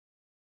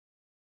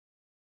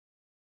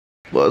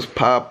What's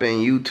poppin',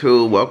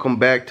 YouTube? Welcome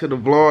back to the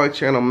vlog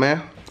channel,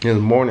 man. It's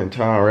morning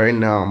time right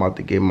now. I'm about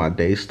to get my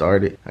day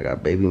started. I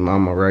got baby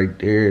mama right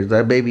there. Is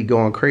that baby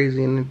going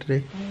crazy in there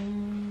today?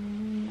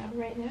 Not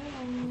right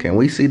now. Can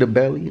we see the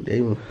belly?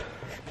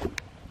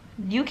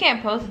 You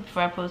can't post it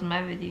before I post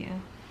my video.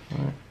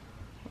 All right.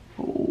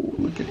 Oh,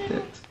 look at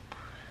that.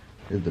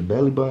 Is the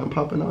belly button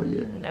popping out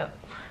yet? No.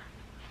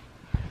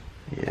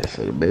 Yeah,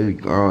 so the baby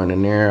growing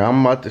in there.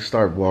 I'm about to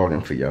start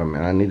vlogging for y'all,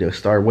 man. I need to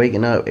start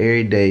waking up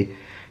every day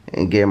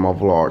and get my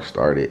vlog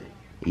started.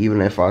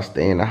 Even if I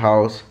stay in the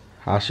house,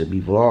 I should be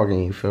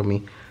vlogging, you feel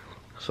me?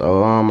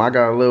 So I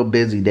got a little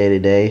busy day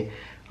today.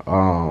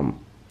 And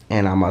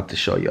I'm about to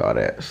show y'all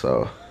that.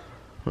 So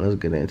let's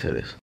get into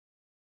this.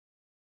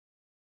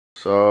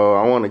 So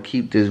I want to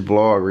keep this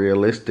vlog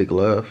realistic,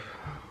 love.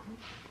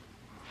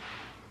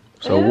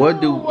 So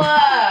what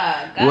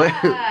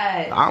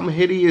I'm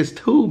hideous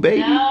too, baby.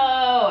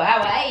 No,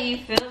 why are you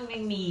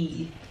filming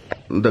me?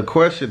 The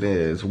question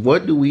is,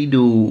 what do we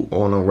do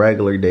on a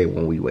regular day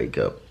when we wake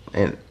up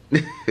and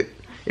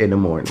in the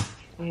morning?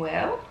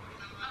 Well,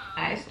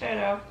 I start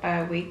off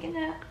by waking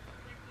up.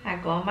 I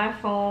go on my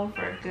phone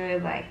for a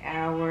good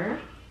hour.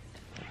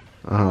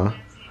 I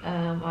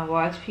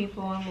watch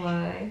people on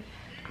live.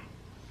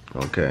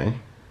 Okay.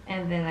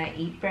 And then I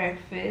eat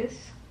breakfast.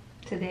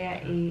 Today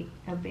I ate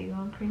a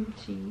bagel and cream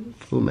cheese.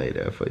 Who made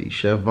that for you?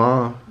 Chef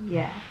Vaughn?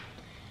 Yeah.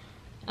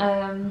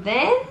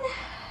 Then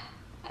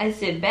I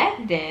sit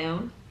back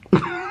down.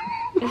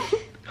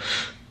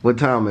 What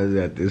time is it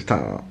at this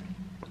time?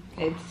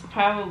 It's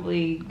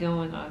probably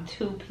going on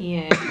 2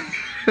 p.m.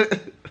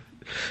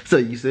 So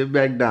you sit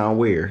back down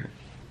where?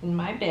 in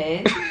my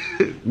bed.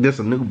 This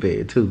a new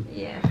bed too.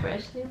 Yeah,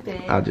 fresh new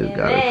bed. I just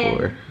got it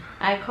for her.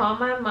 I call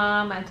my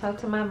mom. I talk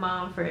to my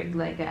mom for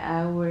like an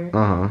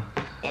hour.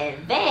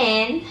 And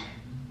then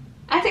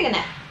I take a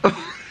nap.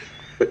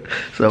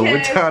 So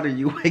what time do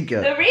you wake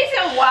up? The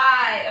reason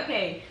why,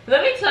 okay,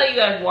 let me tell you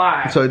guys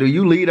why. So do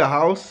you leave the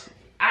house?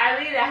 I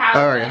leave the house.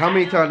 All right, how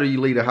many times do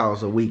you leave the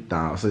house a week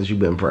now since you've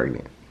been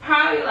pregnant?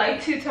 Probably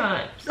like 2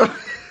 times.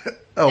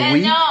 A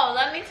week? No,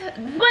 let me tell.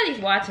 Nobody's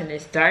watching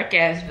this dark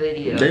ass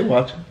video. They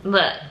watching.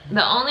 Look,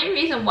 the only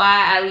reason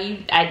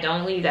why I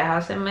don't leave the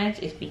house that much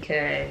is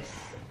because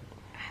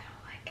I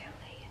don't like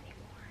LA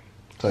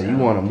anymore. So you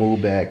want to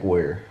move back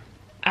where?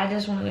 I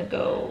just want to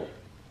go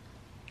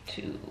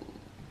to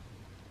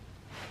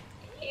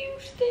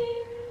Houston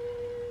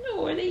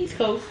or the East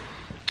Coast.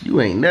 You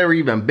ain't never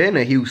even been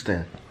to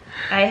Houston.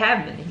 I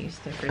have been to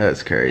Houston for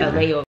That's crazy.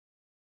 LA.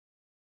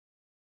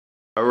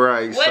 All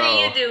right, what do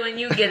you do when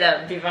you get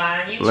up,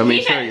 Devon? Let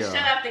me tell you. Shut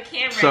up the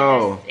camera.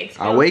 So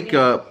I wake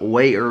up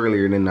way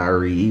earlier than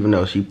Nari, even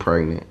though she's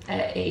pregnant.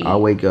 At 8. I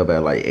wake up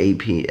at like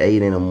 8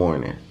 in the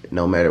morning,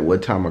 no matter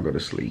what time I go to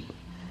sleep.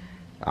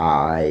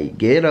 I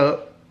get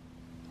up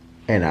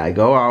and I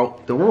go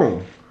out the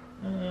room.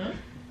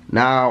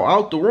 Now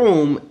out the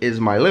room is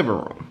my living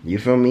room. You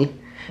feel me?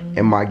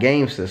 And my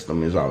game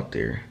system is out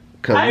there.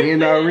 Cause me and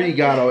Nari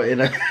got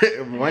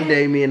one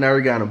day. Me and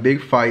Nari got in a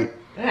big fight.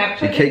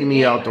 She kicked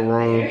me out the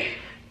room,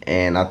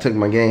 and I took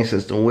my game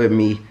system with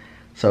me.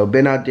 So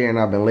been out there and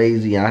I've been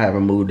lazy. I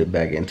haven't moved it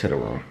back into the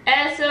room.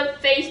 Ass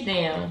up, face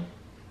down.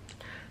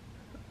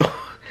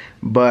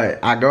 But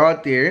I go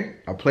out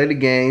there. I play the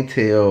game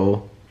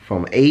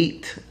from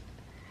 8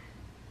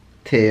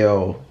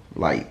 till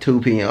like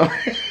 2 p.m.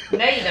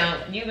 No, you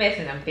don't. You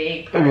missing a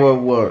big part.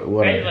 What?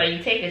 First of all,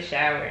 you take a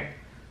shower.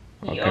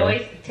 You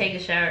always take a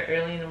shower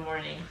early in the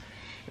morning.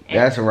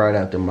 That's right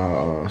after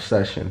my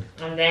session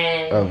and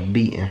then of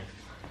beating.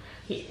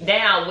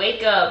 Then I'll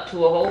wake up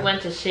to a whole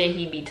bunch of shit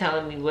he be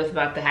telling me what's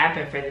about to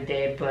happen for the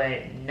day,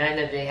 but none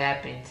of it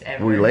happens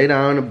ever. We lay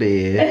down in the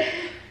bed,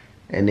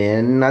 and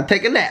then I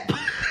take a nap.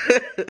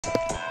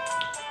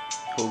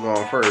 Who's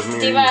going first? Me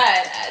or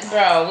you?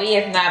 Bro, we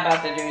is not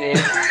about to do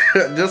this.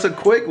 Just a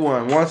quick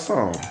one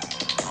song.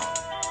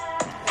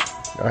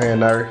 Go ahead,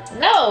 Nari.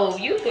 No,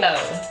 you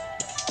go.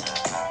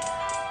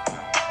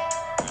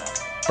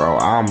 Bro,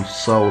 I'm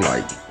so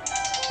like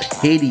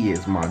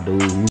hideous, my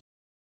dude.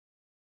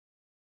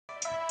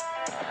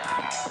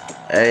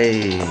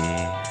 Hey,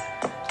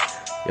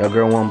 your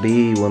girl won't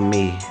be with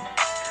me.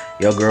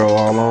 Your girl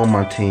all on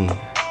my team.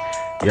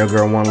 Your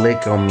girl won't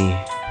lick on me,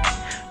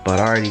 but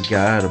I already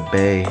got a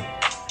bae.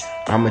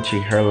 I'ma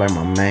treat her like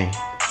my main.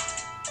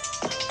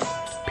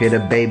 Put a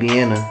baby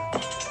in her,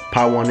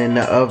 pop one in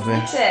the oven.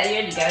 You said you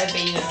already got a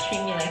baby, you gonna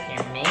treat me like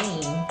your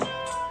main.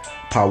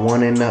 Pop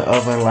one in the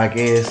oven like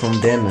it's some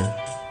dinner.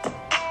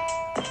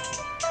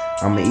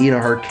 I'ma eat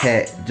on her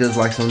cat just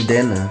like some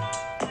dinner.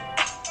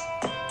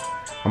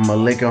 I'ma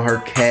lick on her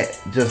cat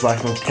just like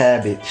some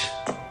cabbage.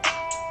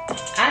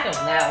 I do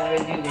not want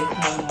to do this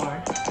no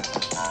more.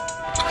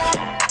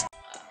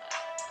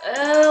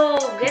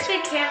 Oh, get the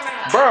camera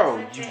out.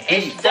 Bro,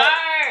 it's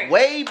dark.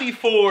 Way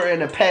before in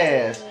the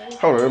past.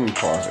 Hold on, let me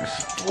pause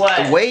this.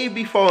 What? Way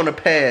before in the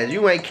past,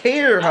 you ain't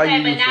care how you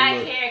used to look. but now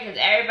I care because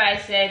everybody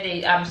said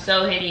that I'm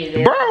so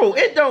hideous. Bro,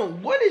 it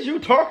don't. What is you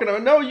talking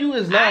about? No, you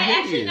is not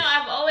hideous. Actually, no,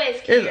 I've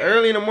always cared. It's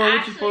early in the morning.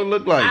 What you supposed to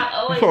look like?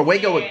 You supposed to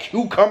wake up with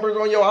cucumbers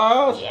on your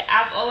eyes? Yeah,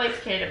 I've always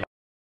cared about.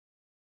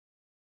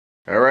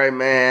 All right,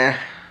 man.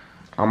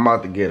 I'm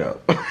about to get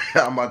up.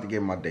 I'm about to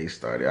get my day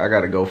started. I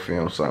gotta go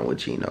film something with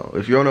Chino.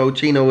 If you don't know who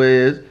Chino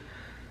is,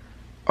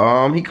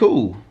 he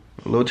cool.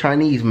 A little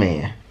Chinese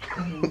man.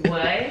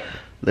 What?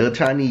 Little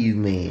Chinese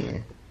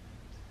man.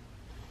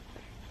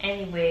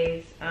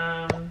 Anyways,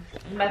 I'm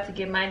about to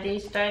get my day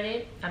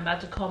started. I'm about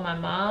to call my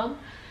mom.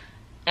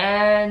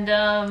 And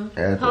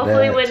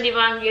hopefully when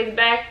Devon gets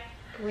back,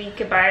 we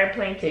can buy her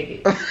plane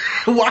ticket.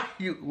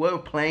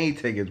 What plane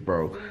tickets,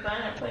 bro? We're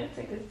buying her plane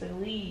tickets to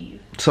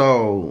leave.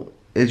 So,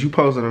 is you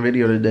posting a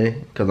video today?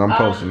 Because I'm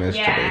posting this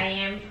today. Yeah, I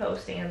am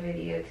posting a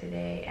video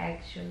today,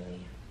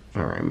 actually.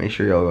 Alright, make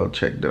sure y'all go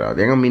check that out.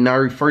 They're gonna be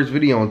Nari's first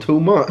video in 2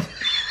 months.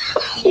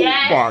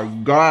 Yes, oh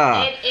my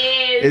god.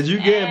 It is. Is you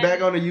getting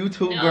back on the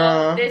YouTube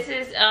grind? This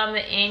is the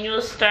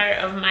annual start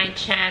of my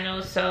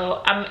channel,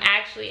 so I'm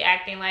actually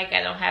acting like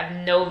I don't have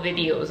no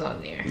videos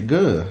on there.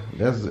 Good.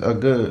 That's a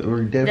good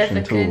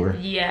redemption tour.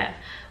 Yeah.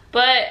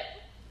 But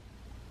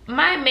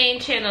my main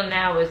channel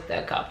now is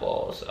the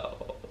couple,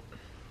 so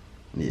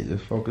yeah,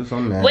 just focus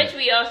on that. Which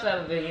we also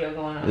have a video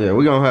going on. Yeah,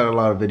 we're gonna have a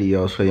lot of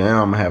videos for you. And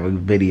I'm gonna have a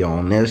video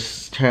on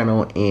this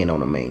channel and on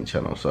the main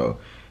channel. So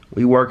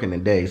we working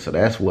today. So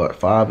that's what,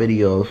 5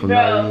 videos from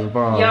now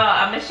involved. Y'all,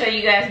 I'm gonna show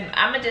you guys.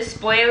 I'm gonna just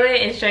spoil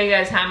it and show you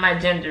guys how my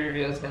gender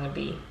reveal is gonna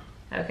be.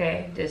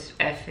 Okay, just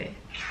F it.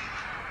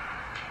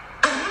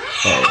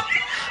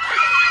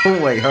 Oh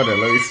wait, hold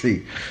on. Let me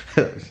see.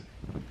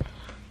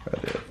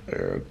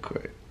 Real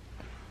quick.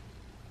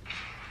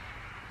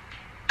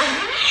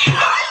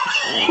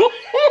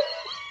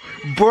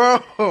 Bro,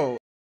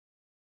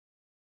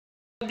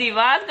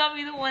 Devon's gonna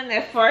be the one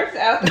that farts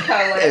out the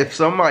color. If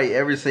somebody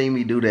ever seen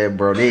me do that,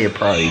 bro, they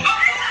probably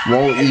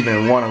won't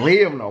even want to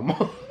live no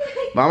more.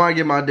 But I'm gonna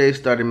get my day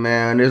started,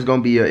 man. There's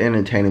gonna be an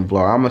entertaining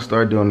vlog. I'm gonna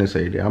start doing this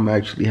every day. I'm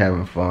actually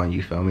having fun,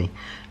 you feel me?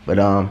 But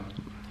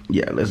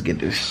yeah, let's get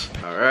this.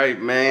 All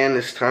right, man,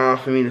 it's time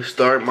for me to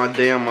start my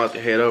day. I'm about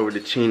to head over to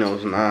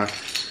Chino's now.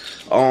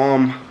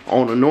 On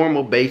a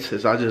normal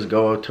basis, I just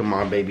go up to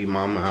my baby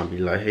mama. I'll be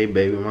like, hey,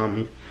 baby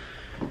mommy,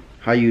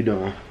 how you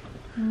doing?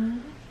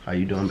 How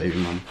you doing, baby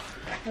mama?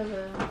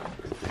 Hello.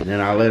 And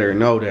then I let her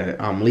know that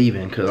I'm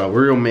leaving, because a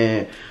real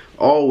man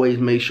always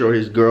make sure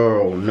his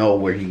girl know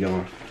where he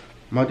going.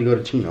 I'm about to go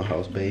to Chino's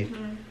house, babe.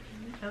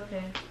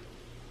 Okay.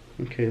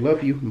 Okay,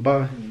 love you.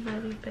 Bye.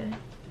 Love you, babe.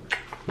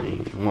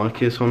 One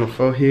kiss on the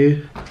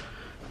forehead,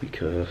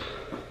 because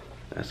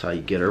that's how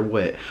you get her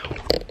wet.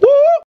 Woo!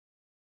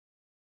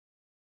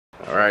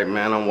 All right,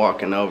 man, I'm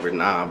walking over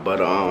now,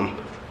 but I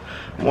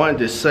wanted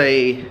to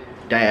say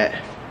that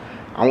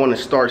I want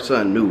to start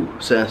something new,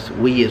 since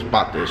we is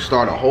about to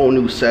start a whole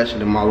new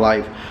session in my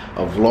life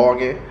of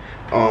vlogging.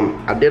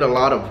 I did a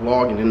lot of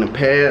vlogging in the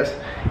past,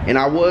 and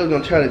I was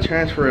gonna try to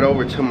transfer it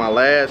over to my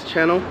last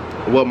channel,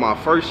 well, my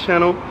first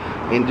channel,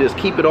 and just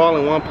keep it all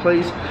in one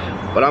place.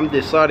 But I'm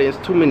deciding it's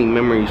too many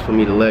memories for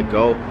me to let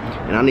go,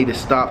 and I need to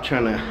stop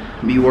trying to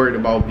be worried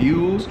about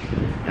views,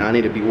 and I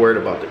need to be worried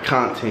about the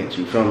content,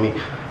 you feel me?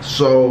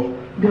 So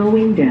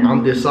going down,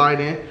 I'm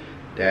deciding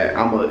that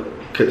I'm gonna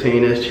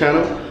continue this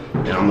channel,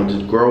 and I'm gonna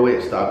just grow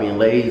it, stop being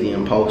lazy,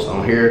 and post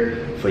on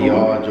here for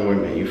y'all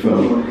enjoyment, you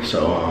feel me?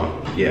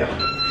 So yeah.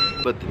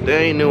 But the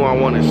thing new I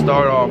want to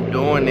start off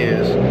doing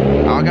is,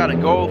 I got a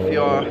goal for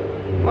y'all.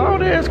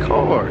 Loud ass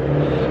car.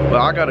 But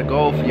I got a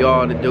goal for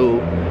y'all to do,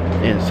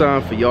 and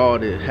something for y'all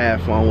to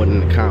have fun with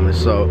in the comments.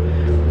 So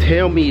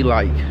tell me,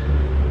 like,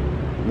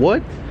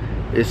 what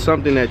is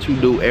something that you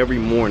do every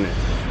morning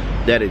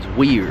that is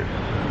weird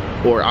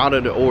or out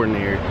of the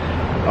ordinary?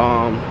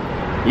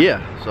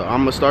 Yeah, so I'm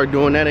gonna start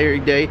doing that every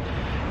day,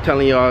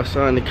 telling y'all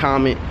something to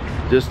comment,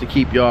 just to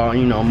keep y'all,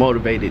 you know,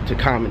 motivated to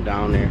comment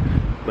down there.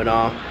 But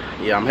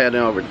yeah, I'm heading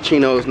over to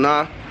Chino's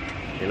now,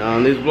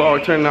 and this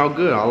vlog turned out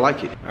good. I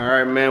like it. All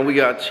right, man, we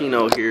got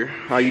Chino here.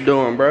 How you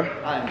doing, bro?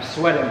 I'm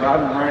sweating, bro. I've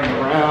been running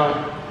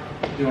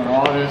around, doing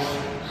all this.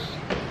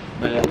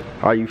 Man.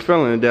 How you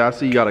feeling today? I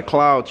see you got a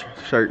cloud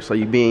shirt, so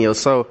you being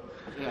yourself.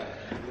 Yeah,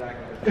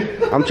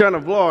 exactly. I'm trying to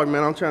vlog,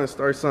 man. I'm trying to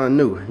start something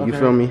new. You Okay.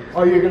 feel me?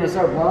 Oh, you're gonna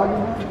start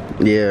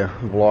vlogging? Yeah,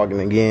 vlogging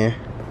again.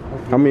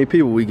 Okay. How many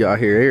people we got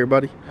here?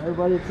 Everybody?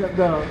 Everybody except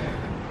Doug.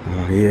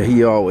 Oh, yeah,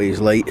 he always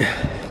late.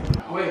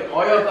 Wait,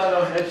 all y'all thought I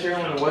was Ed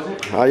Sheeran when it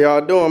wasn't? How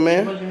y'all doing,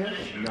 man? No,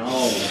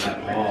 not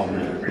all,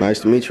 man. Nice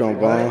to meet you. I'm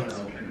Vaughn.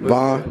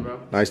 Vaughn,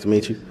 nice to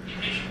meet you.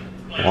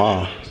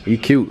 Wow, you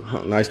cute.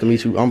 Nice to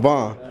meet you. I'm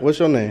Vaughn. What's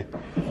your name?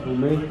 Who,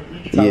 me?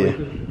 Yeah.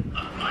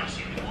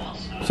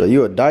 So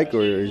you a dyke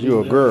or is you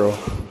a girl?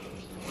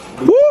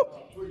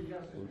 Whoop!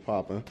 We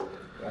popping.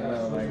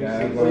 Oh my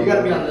God. Well, you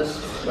gotta be on this.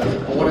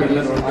 One of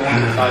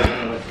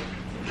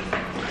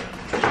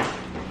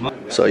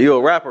these. So you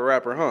a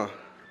rapper, huh?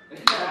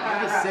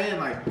 I'm just saying,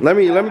 like. Let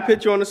me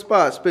put you on the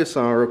spot. Spit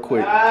some real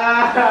quick.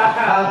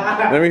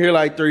 Let me hear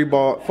like 4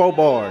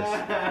 bars.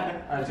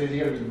 Alright, so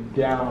you gotta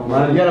be down.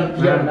 You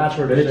gotta match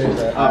where Deshae's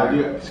at. Oh,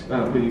 yeah.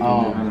 You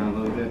can a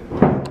little bit.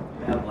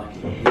 Have like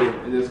a hit.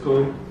 Is this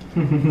cool?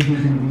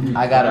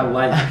 I got That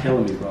light's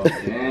killing me, bro.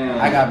 Damn.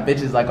 I got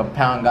bitches like a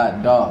pound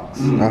got dogs.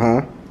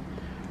 Uh-huh.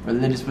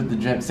 Religious with the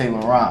drip, Saint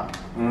Laurent.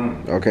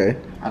 Okay.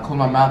 I close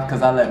my mouth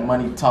because I let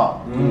money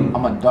talk.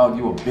 I'm a dog,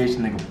 you a bitch,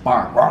 nigga,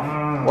 bark.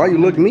 Why you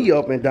look me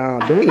up and down?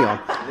 Damn.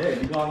 Yeah,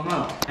 you got them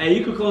out. Hey,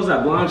 you could close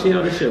that blonde chin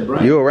on this shit, bro.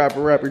 You a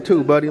rapper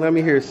too, buddy. Let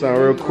me hear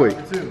something real quick.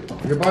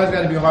 Your bar's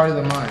gotta be harder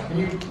than mine. Can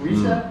you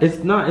reach that?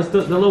 It's not, it's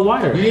the little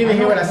wire. You didn't even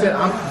hear what I said.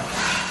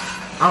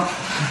 I'm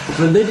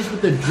religious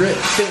with the drip,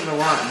 Saint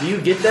Laurent. Do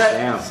you get that?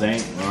 Damn,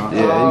 Saint.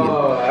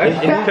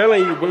 Yeah, I'm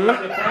telling you, bro.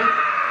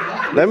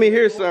 Let me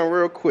hear something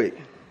real quick.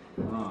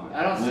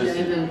 I don't see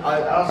anything.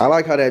 I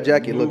like how that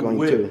jacket look on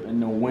you too.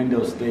 And the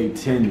window stay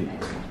tinted.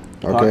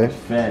 Okay. Pocket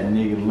fat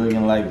nigga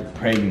looking like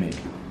pregnant.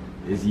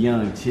 It's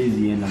young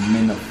Chizzy in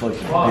the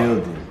fucking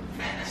building.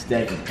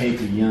 Stacking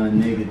paper, young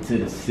nigga to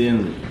the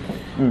ceiling.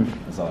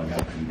 That's all I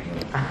got for you, bro.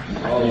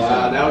 Oh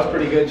wow, that was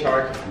pretty good,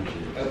 Chark.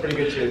 That was pretty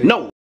good, Chizzy.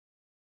 No.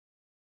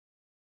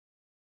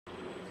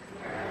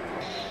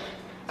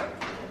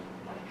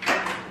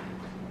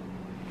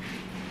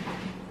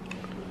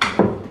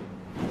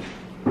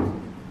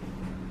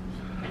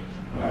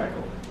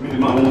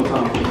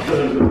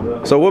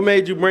 So what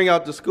made you bring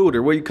out the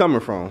scooter? Where you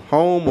coming from?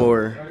 Home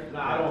or?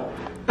 Nah, I don't.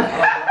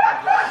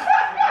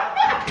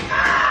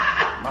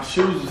 My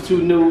shoes is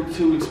too new,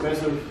 too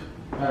expensive.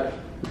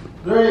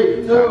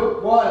 3, 2,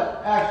 1,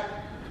 action.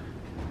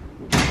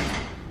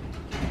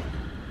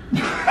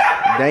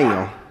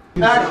 Damn.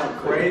 You sound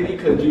crazy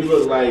because you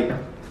look like.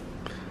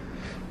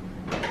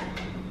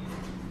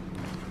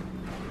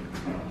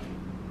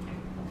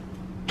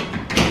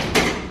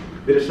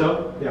 Did it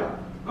show? Yeah.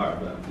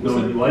 Alright, no,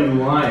 why you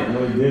lying?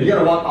 No, you didn't. You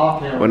gotta walk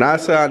off camera. When I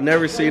say I've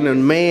never seen a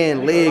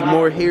man leg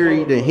more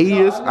hairy than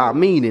his, I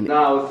mean it.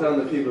 Nah, I was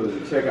telling the people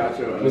to check out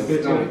your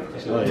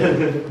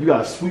stomach. You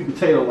got a sweet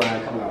potato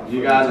line coming out.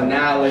 You guys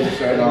annihilate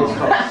straight on. It's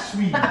called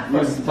sweet.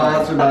 We're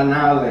sponsored by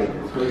Annihilator.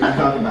 That's what you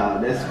talking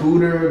about. That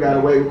scooter got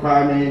a weight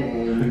requirement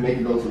and you make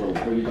it go slow.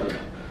 What are you talking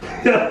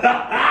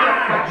about?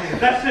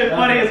 That shit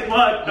funny as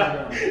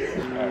fuck.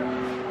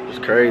 It's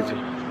crazy.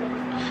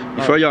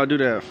 Before y'all do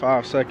that,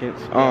 5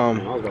 seconds. I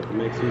was about to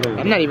make some.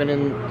 I'm not even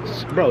in.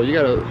 Bro, you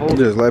gotta hold.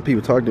 Just let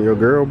people talk to your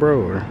girl, bro,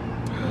 or?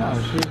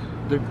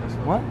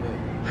 What?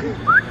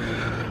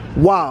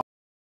 Wow.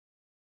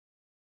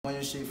 On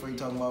your shit before you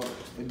talking about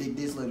your dick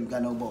this little, you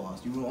got no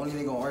balls. You the only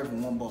nigga on earth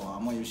with one ball.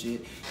 I'm on your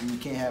shit. And you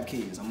can't have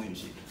kids. I'm on your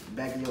shit.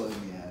 Back of your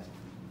ugly ass.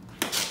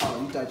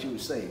 Oh, you thought you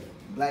was safe.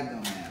 Black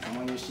gun ass. I'm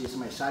on your shit.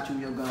 Somebody shot you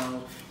with your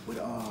gun with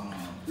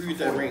Where you get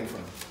that ring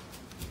from?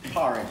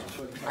 Power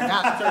Rangers. I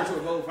got to turn to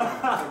a gold from.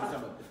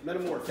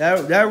 Metamorph.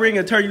 That ring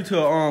will turn you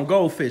to a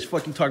goldfish.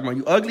 Fuck you talking about?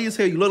 You ugly as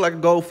hell. You look like a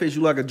goldfish.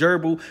 You look like a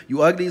gerbil.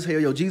 You ugly as hell.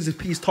 Yo, Jesus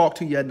Peace talk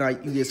to you at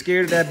night. You get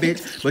scared of that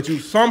bitch, but you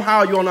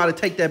somehow you don't know how to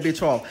take that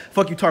bitch off.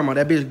 Fuck you talking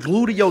about? That bitch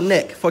glued to your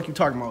neck. Fuck you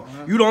talking about?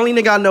 You the only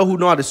nigga I know who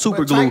know how to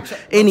super glue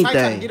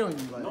anything. Get on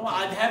you, like. No,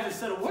 I haven't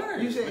said a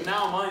word. But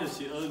now I'm on your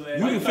shit.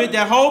 You can fit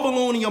that whole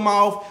balloon in your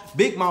mouth,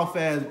 big mouth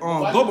ass,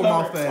 global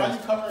mouth Why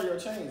ass. you covering your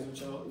chains with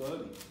your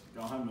hoodie?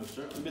 Don't have no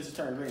shirt. The bitches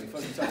turn green.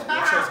 Fuck you talking about.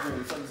 Your chest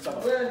green. Fuck you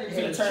talking about. You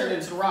finna turn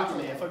into Rocky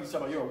Man. Fuck you talking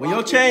about. You're a When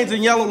your chains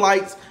and yellow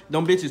lights,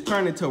 them bitches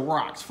turn into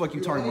rocks. Fuck you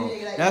talking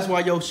about? That's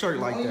why your shirt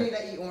like only nigga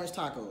that. that eat orange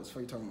tacos.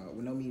 Fuck you talking about.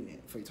 With no meat in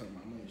it. Fuck you talking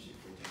about. I'm on your shit.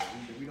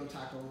 If you don't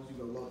tacos, you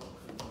go local.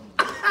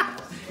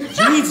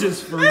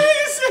 Jesus freak.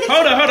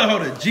 Hold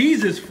on.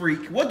 Jesus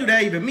freak. What do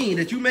that even mean?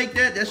 That you make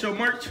that? That's your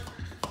merch?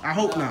 I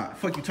hope not.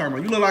 Fuck you talking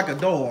about. You look like a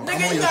dog. I'm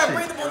on your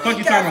shit. Fuck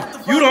you talking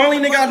about. You the only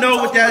nigga I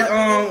know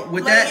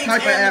with that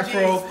type of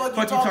afro.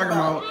 Fuck you talking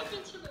about.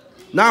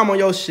 Now I'm on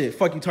your shit.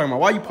 Fuck you talking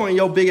about. Why you pointing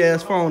your big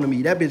ass phone to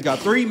me? That bitch got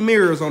 3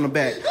 mirrors on the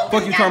back.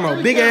 Fuck you talking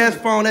about. Big ass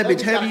phone. That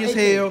bitch heavy as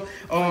hell.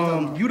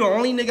 You the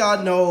only nigga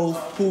I know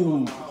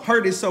who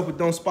hurt himself with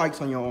them spikes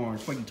on your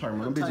arms. Fuck you talking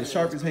about. Them bitches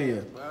sharp as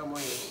hell. I'm on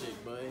your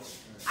shit, boy.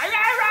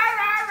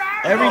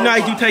 Every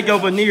night you take your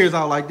veneers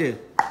out like this.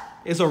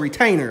 It's a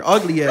retainer.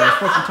 Ugly ass.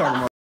 Fuck you talking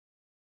about.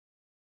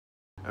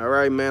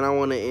 Alright, man, I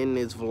want to end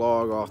this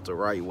vlog off the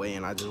right way,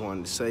 and I just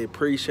wanted to say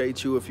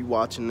appreciate you if you're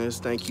watching this.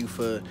 Thank you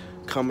for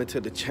coming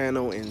to the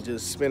channel and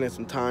just spending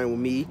some time with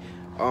me.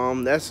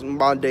 That's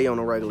my day on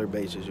a regular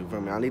basis, you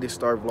feel me? I need to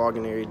start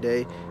vlogging every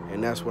day,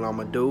 and that's what I'm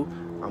going to do.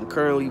 I'm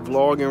currently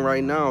vlogging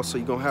right now, so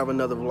you're going to have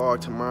another vlog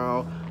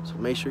tomorrow, so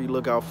make sure you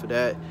look out for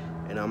that.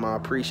 And I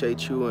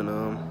appreciate you,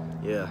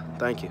 and yeah,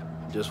 thank you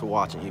just for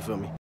watching, you feel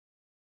me?